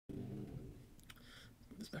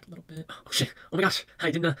this back a little bit. Oh shit! Oh my gosh!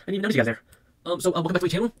 I didn't even notice you guys there. Welcome back to my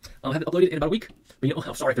channel. I haven't uploaded in about a week. But you know,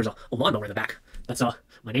 oh, sorry if there's a lawnmower in the back. That's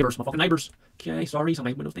my neighbors, my fucking neighbors. Okay, sorry. So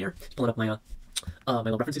my window's there. Just pulling up my my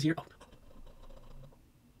little references here.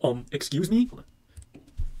 Oh. Excuse me. Hold on.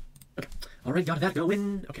 Okay. All right, got that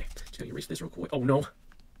going. Okay, just gonna erase this real quick. Oh no.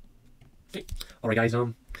 Okay. All right, guys. I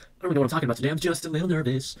don't really know what I'm talking about today. I'm just a little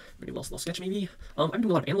nervous. Maybe a little sketch, maybe. I've been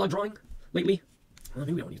doing a lot of analog drawing lately.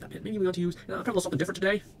 Maybe we don't use that bit. Maybe we want to use kind of a little something different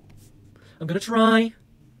today. I'm gonna try.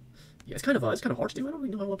 Yeah, it's kind of hard to do. I don't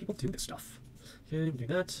really know how people do this stuff. Okay, we do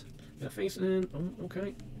that. Get a face in. Oh,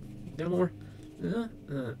 okay. Down more.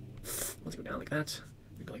 Let's go down like that.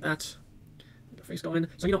 Go like that. Get a face going.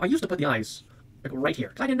 So I used to put the eyes like right here,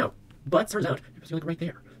 'cause I didn't know. But turns out it's like right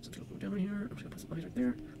there. So I'm just gonna go down here. I'm just gonna put some eyes right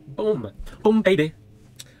there. Boom, boom, baby.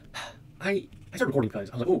 I started recording because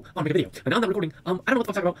I was like, oh, I want to make a video. And now I'm not recording. I don't know what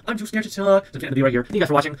the fuck I'm talking about. I'm too scared to talk. So I'm gonna end the video right here. Thank you guys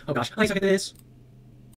for watching. Oh gosh, I suck at this.